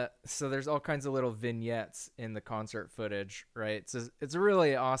 so there's all kinds of little vignettes in the concert footage, right? It's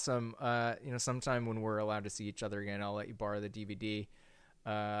really awesome. Sometime when we're allowed to see each other again, I'll let you borrow the DVD.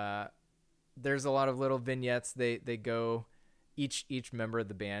 There's a lot of little vignettes. They go, each member of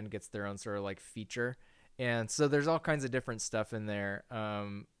the band gets their own sort of like feature, and so there's all kinds of different stuff in there.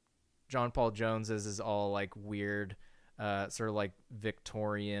 John Paul Jones's is all like weird, sort of like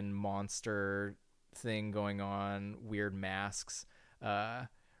Victorian monster thing going on, weird masks.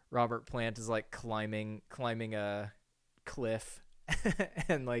 Robert Plant is like climbing a cliff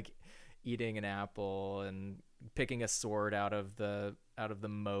and like eating an apple and picking a sword out of the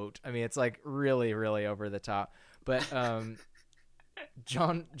moat. I mean, it's like really, really over the top. But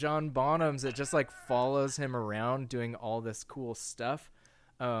John Bonham's, it just like follows him around doing all this cool stuff.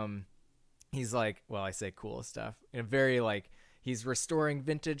 He's like, well, I say cool stuff in a very like, he's restoring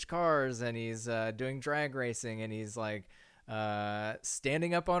vintage cars, and he's doing drag racing, and he's like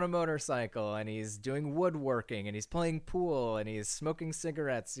standing up on a motorcycle, and he's doing woodworking, and he's playing pool, and he's smoking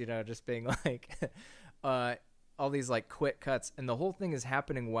cigarettes, just being like all these like quick cuts, and the whole thing is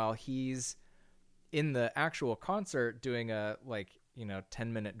happening while he's in the actual concert doing a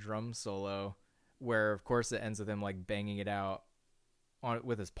 10-minute drum solo, where of course it ends with him like banging it out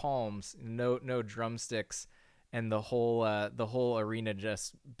with his palms, no drumsticks, and the whole arena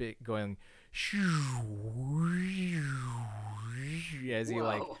just going as he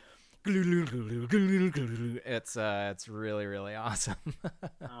like it's really, really awesome.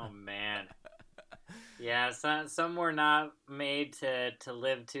 Oh man. Yeah, some were not made to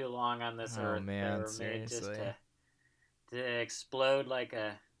live too long on this earth. Man, they were seriously. made just to explode like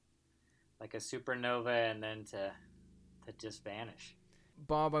a supernova, and then to just vanish.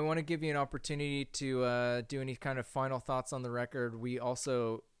 Bob, I want to give you an opportunity to do any kind of final thoughts on the record. We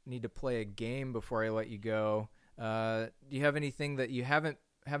also need to play a game before I let you go. Do you have anything that you haven't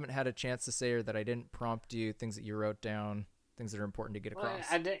had a chance to say, or that I didn't prompt you, things that you wrote down, things that are important to get across?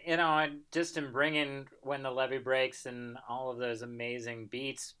 I just am bringing When the Levee Breaks and all of those amazing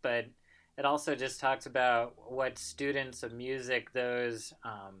beats, but it also just talks about what students of music a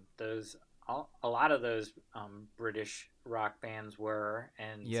lot of those British rock bands were,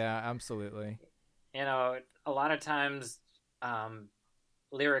 and Yeah, absolutely. a lot of times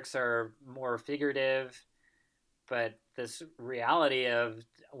lyrics are more figurative, but this reality of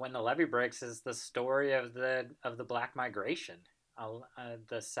when the levee breaks is the story of the Black Migration,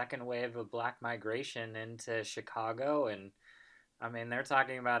 the second wave of Black Migration into Chicago. And I mean, they're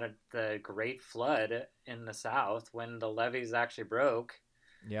talking about the Great Flood in the South when the levees actually broke.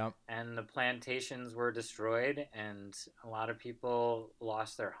 Yep. And the plantations were destroyed, and a lot of people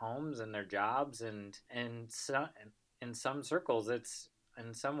lost their homes and their jobs. And in some circles, it's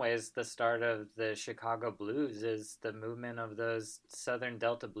in some ways the start of the Chicago blues is the movement of those Southern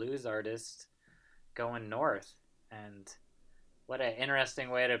Delta blues artists going north. And what an interesting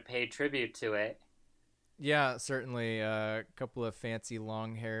way to pay tribute to it. Yeah, certainly. A couple of fancy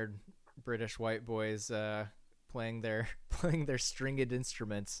long-haired British white boys playing their stringed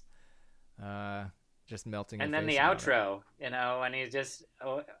instruments, just melting. And then the outro, and he's just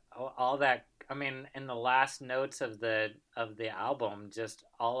all that. I mean, in the last notes of the album, just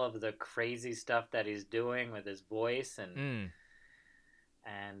all of the crazy stuff that he's doing with his voice, and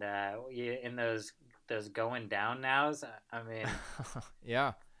in those going down nows. I mean,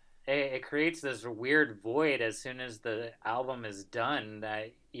 yeah. It creates this weird void as soon as the album is done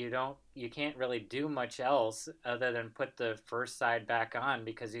that you can't really do much else other than put the first side back on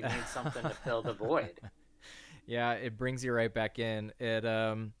because you need something to fill the void. Yeah, it brings you right back in. It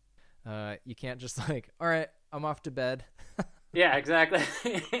you can't just like, all right, I'm off to bed. Yeah, exactly.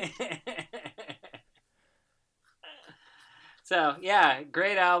 So yeah,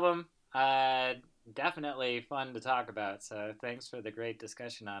 great album. Definitely fun to talk about. So thanks for the great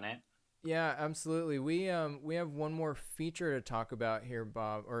discussion on it. Yeah, absolutely. We have one more feature to talk about here,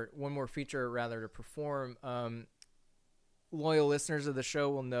 Bob, or one more feature rather to perform. Loyal listeners of the show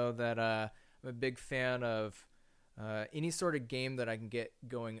will know that I'm a big fan of any sort of game that I can get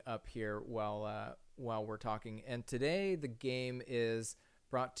going up here while we're talking. And today the game is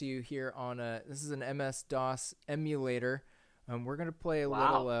brought to you here on this is an MS-DOS emulator. We're gonna play a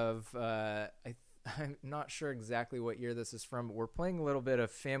little of I'm not sure exactly what year this is from, but we're playing a little bit of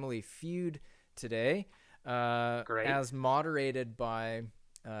Family Feud today, as moderated by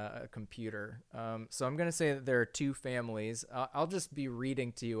a computer. So I'm going to say that there are two families. I'll just be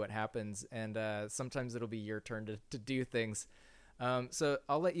reading to you what happens, and sometimes it'll be your turn to do things. So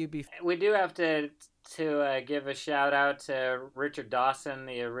I'll let you be. We do have to give a shout out to Richard Dawson,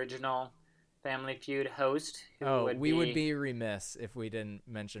 the original Family Feud host. We would be remiss if we didn't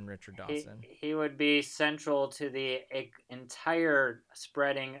mention Richard Dawson. He would be central to the entire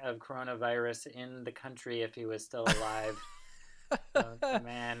spreading of coronavirus in the country if he was still alive. The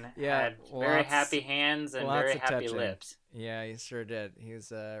man had very happy hands and very happy lips. Yeah, he sure did.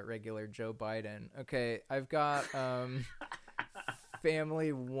 He's a regular Joe Biden. Okay, I've got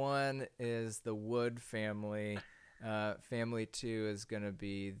family 1 is the Wood family. Family 2 is going to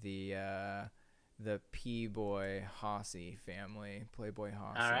be the P-Boy Hossey family, Playboy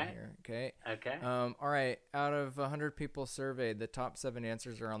Hossey. All right. Here. Okay. All right. Out of 100 people surveyed, the top 7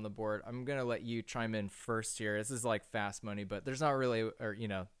 answers are on the board. I'm going to let you chime in first here. This is like fast money, but there's not really,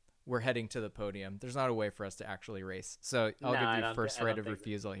 we're heading to the podium. There's not a way for us to actually race. So I'll give you first right of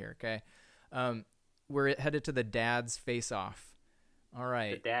refusal here. Okay. We're headed to the Dads face-off. All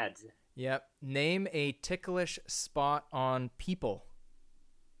right. The Dads. Yep. Name a ticklish spot on people.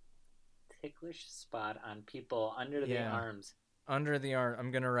 Ticklish spot on people under the arms. Under the arm.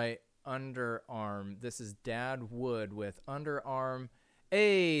 I'm going to write underarm. This is Dad Wood with underarm.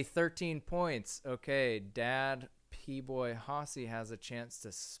 13 points. Okay. Dad P-Boy Hossey has a chance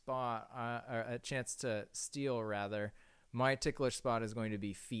to steal rather. My ticklish spot is going to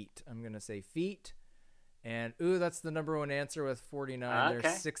be feet. I'm going to say feet. And, that's the number 1 answer with 49. Okay.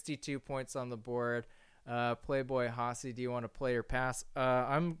 There's 62 points on the board. Playboy Hossey, do you want to play or pass?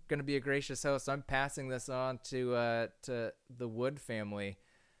 I'm going to be a gracious host. I'm passing this on to the Wood family.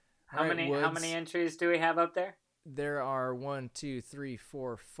 How many entries do we have up there? There are 1, 2, 3,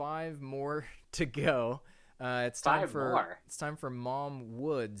 4, 5 more to go. It's time for Mom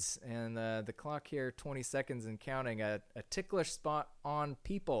Woods, and the clock here 20 seconds and counting. A ticklish spot on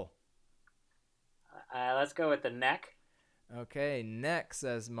people. Let's go with the neck. Okay, neck,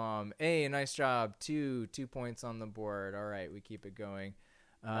 says Mom. Nice job. 2 points on the board. All right, we keep it going.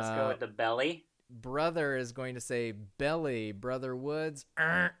 Let's go with the belly. Brother is going to say belly. Brother Woods.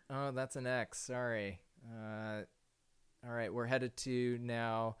 Oh, that's an X. Sorry. All right, we're headed to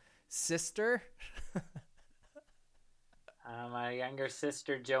now sister. My younger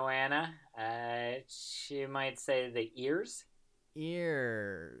sister Joanna, she might say the ears.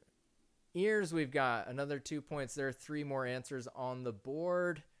 Ears, we've got another 2 points. There are 3 more answers on the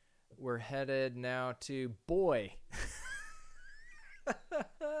board. We're headed now to boy.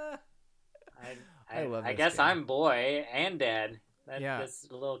 I love I this guess game. I'm boy and dad. Yeah. That's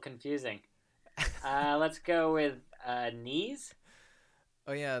a little confusing. Let's go with knees.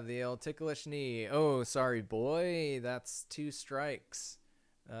 Oh, yeah, the old ticklish knee. Oh, sorry, boy. That's 2 strikes.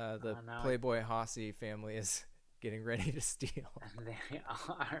 The Oh, no. Playboy Hossie family is getting ready to steal. They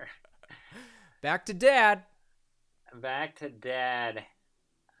are. Back to dad. Back to dad.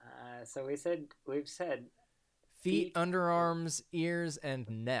 So we've said Feet, underarms, ears, and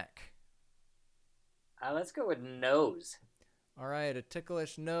neck. let's go with nose. All right, a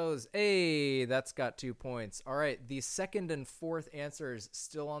ticklish nose. Hey, that's got 2 points. All right, the second and fourth answers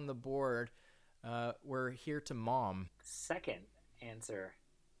still on the board. We're here to mom. Second answer.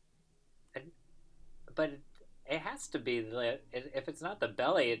 But it has to be if it's not the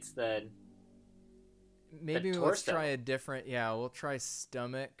belly, it's the Maybe the let's torso. try a different. Yeah, we'll try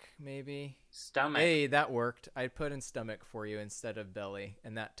stomach, maybe. stomach. Hey, that worked. I put in stomach for you instead of belly,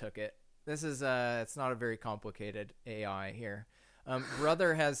 and that took it. This is it's not a very complicated AI here.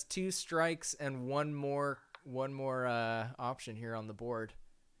 Brother has 2 strikes and one more option here on the board.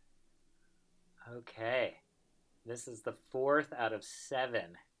 Okay. This is the 4th out of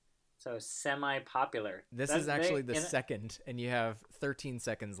 7. So semi-popular. This is actually the second, and you have 13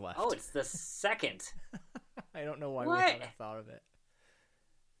 seconds left. Oh, it's the second. I don't know why we What? haven't thought of it.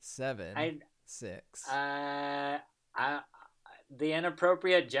 7, 6. The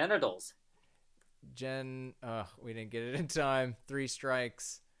inappropriate genitals. Jen, we didn't get it in time. 3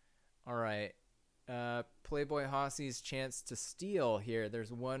 strikes. All right. Playboy Hossie's chance to steal here.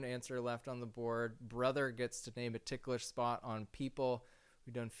 There's 1 answer left on the board. Brother gets to name a ticklish spot on people.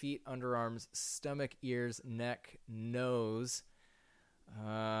 We've done feet, underarms, stomach, ears, neck, nose.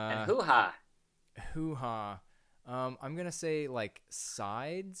 And hoo-ha. Hoo-ha. I'm going to say like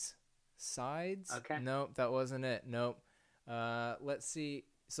sides. Sides? Okay. Nope, that wasn't it. Nope. Let's see.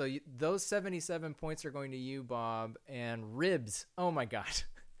 So those 77 points are going to you, Bob. And ribs. Oh, my God.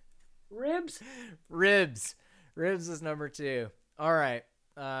 Ribs? Ribs. Ribs is number 2. All right.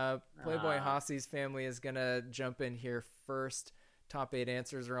 Playboy Hossie's family is going to jump in here first. Top 8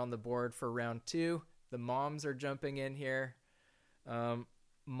 answers are on the board for round 2. The moms are jumping in here.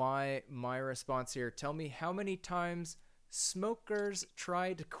 My response here. Tell me how many times smokers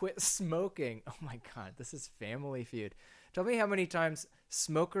try to quit smoking. Oh my God, this is Family Feud. Tell me how many times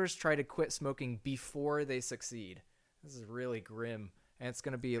smokers try to quit smoking before they succeed. This is really grim. And it's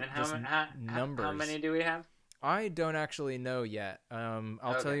going to be And just numbers. How many do we have? I don't actually know yet. I'll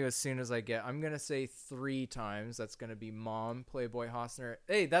tell Okay. you as soon as I get. I'm going to say 3 times. That's going to be Mom, Playboy Hossner.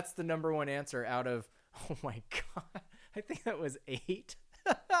 Hey, that's the number 1 answer out of, oh my God. I think that was 8.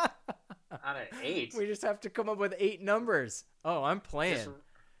 Out of 8? We just have to come up with 8 numbers. Oh, I'm playing. Just-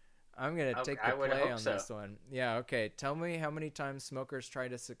 I'm going to Okay, take the I would play hope on so. this one. Yeah, okay. Tell me how many times smokers try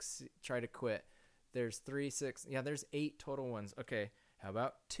to quit. There's 3, 6. Yeah, there's 8 total ones. Okay. How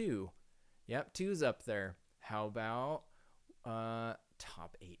about 2? Yep, 2's up there. How about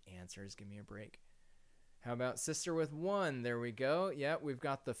top 8 answers? Give me a break. How about sister with 1? There we go. Yep, we've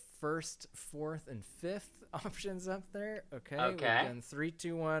got the 1st, 4th, and 5th options up there. Okay. Okay. We've done 3,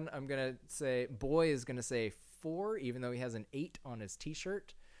 2, 1. I'm going to say boy is going to say 4, even though he has an 8 on his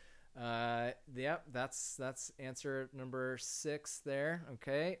t-shirt. Yep, that's answer number 6 there.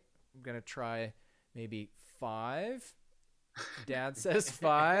 Okay. I'm going to try maybe 5. Dad says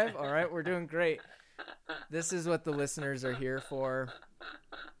 5. All right, we're doing great. This is what the listeners are here for.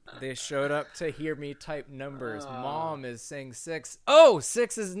 They showed up to hear me type numbers. Mom is saying 6. Oh,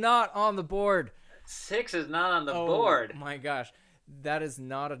 6 is not on the board. 6 is not on the board. Oh my gosh. That is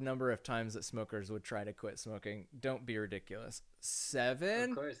not a number of times that smokers would try to quit smoking. Don't be ridiculous.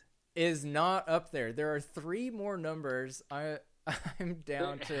 7 Of course. is not up there. There are 3 more numbers. I'm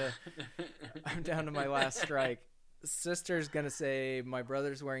down to my last strike. Sister's gonna say my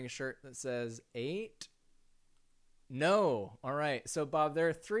brother's wearing a shirt that says 8. No. All right. So Bob, there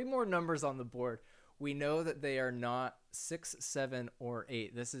are 3 more numbers on the board. We know that they are not 6, 7, or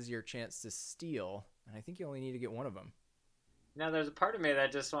 8. This is your chance to steal, and I think you only need to get one of them. Now, there's a part of me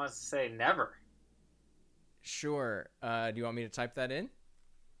that just wants to say never. Sure. Do you want me to type that in?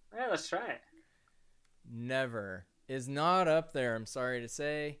 Yeah, let's try it. Never is not up there. I'm sorry to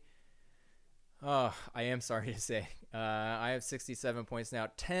say. Oh, I am sorry to say. I have 67 points now.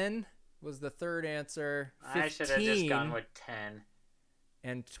 10 was the third answer. 15 I should have just gone with 10.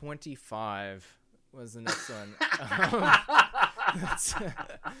 and 25. was the next one. That's,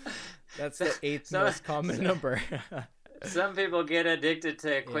 that's the eighth So- most common number. Some people get addicted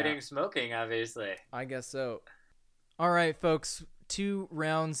to quitting smoking, obviously. I guess so. All right, folks. 2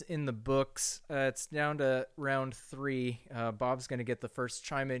 rounds in the books. It's down to round 3. Bob's going to get the first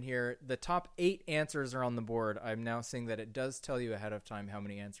chime in here. The top 8 answers are on the board. I'm now seeing that it does tell you ahead of time how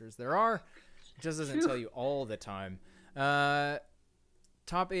many answers there are. It just doesn't tell you all the time.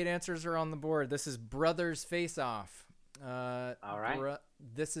 Top 8 answers are on the board. This is Brothers Face Off. All right.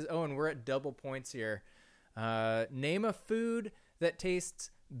 This is and we're at double points here. Name a food that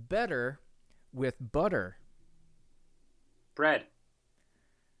tastes better with butter. Bread.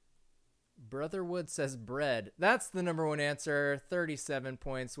 Brother Wood says bread. That's the number 1 answer. 37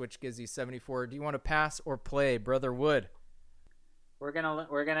 points, which gives you 74. Do you want to pass or play, Brother Wood? We're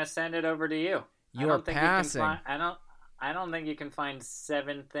gonna send it over to you. You are passing. I don't think you can find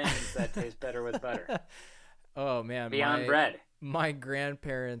 7 things that taste better with butter Oh man, beyond bread. My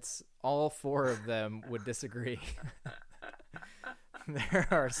grandparents, all 4 of them, would disagree. There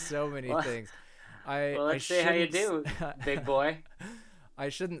are so many things. Let's see how you do, big boy. I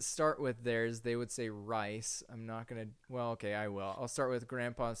shouldn't start with theirs. They would say rice. I'm not going to. Well, okay, I will. I'll start with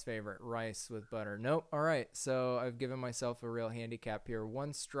Grandpa's favorite, rice with butter. Nope. All right. So I've given myself a real handicap here.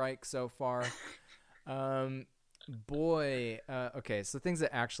 1 strike so far. Okay, so things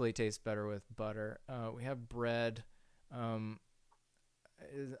that actually taste better with butter. We have bread.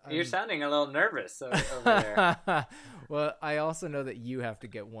 You're sounding a little nervous over there. Well, I also know that you have to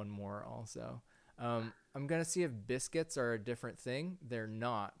get one more also. I'm going to see if biscuits are a different thing. They're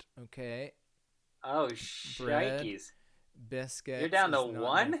not, okay? Oh, Bread, shikes. Biscuits. You're down to is not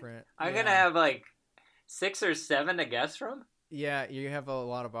 1? different. I'm Yeah. going to have like 6 or 7 to guess from? Yeah, you have a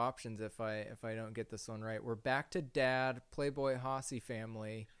lot of options if I don't get this one right. We're back to Dad, Playboy Hossey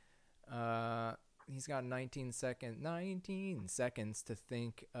family. He's got 19 seconds to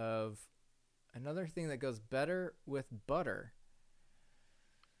think of another thing that goes better with butter.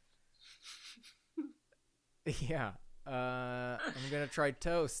 Yeah. I'm going to try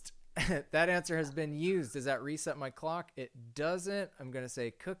toast. That answer has been used. Does that reset my clock? It doesn't. I'm going to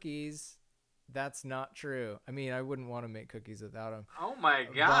say cookies. That's not true. I mean, I wouldn't want to make cookies without them. Oh my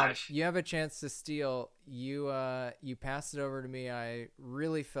Bob, gosh. you have a chance to steal. You passed it over to me. I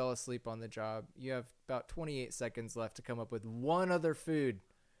really fell asleep on the job. You have about 28 seconds left to come up with one other food.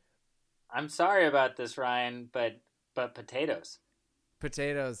 I'm sorry about this, Ryan, but potatoes.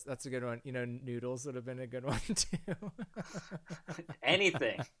 Potatoes, that's a good one. You know, noodles would have been a good one too.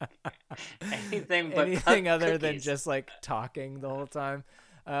 Anything. Anything but anything other than cookies. just like talking the whole time.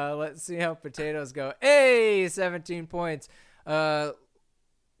 Let's see how potatoes go. Hey, 17 points.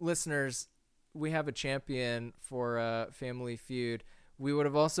 Listeners, we have a champion for Family Feud. We would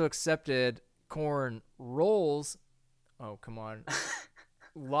have also accepted corn rolls. Oh, come on.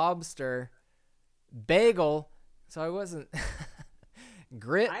 Lobster, bagel. So I wasn't.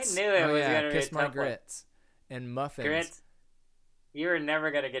 Grits. I knew it was gonna be a Kiss My tough one. Grits. And muffins. Grits? You were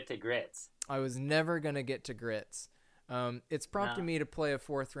never going to get to grits. I was never going to get to grits. It's prompting No. me to play a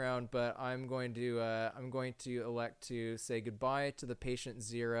 4th round, but I'm going to elect to say goodbye to the patient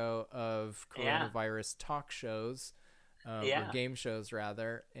zero of coronavirus talk shows, or game shows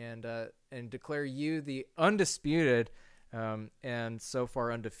rather, and declare you the undisputed and so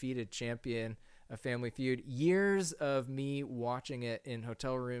far undefeated champion of Family Feud. Years of me watching it in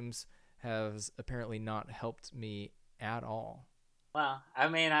hotel rooms has apparently not helped me at all. Well, I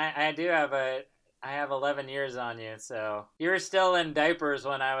mean, I have 11 years on you, so you were still in diapers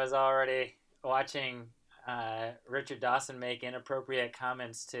when I was already watching Richard Dawson make inappropriate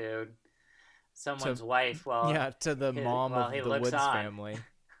comments to someone's wife to the mom while of he the looks Woods on. family.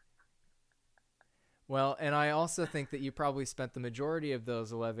 Well, and I also think that you probably spent the majority of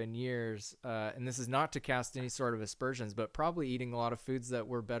those 11 years, and this is not to cast any sort of aspersions, but probably eating a lot of foods that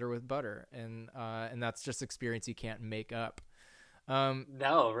were better with butter, and that's just experience you can't make up.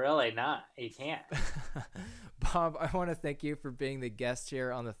 No, really not. You can't. Bob, I want to thank you for being the guest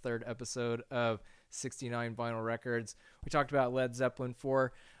here on the 3rd episode of 69 Vinyl Records. We talked about Led Zeppelin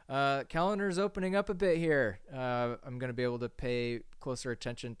 4. Calendar's opening up a bit here. I'm going to be able to pay closer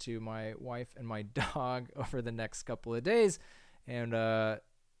attention to my wife and my dog over the next couple of days. And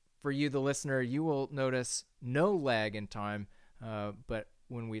for you, the listener, you will notice no lag in time. But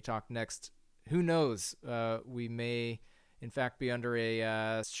when we talk next, who knows? We may, in fact, be under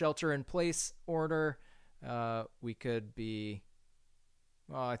a shelter-in-place order. We could be...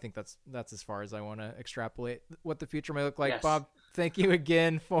 Well, I think that's as far as I want to extrapolate what the future may look like. Yes. Bob, thank you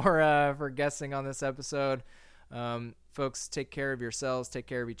again for guesting on this episode. Folks, take care of yourselves. Take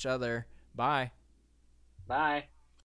care of each other. Bye. Bye.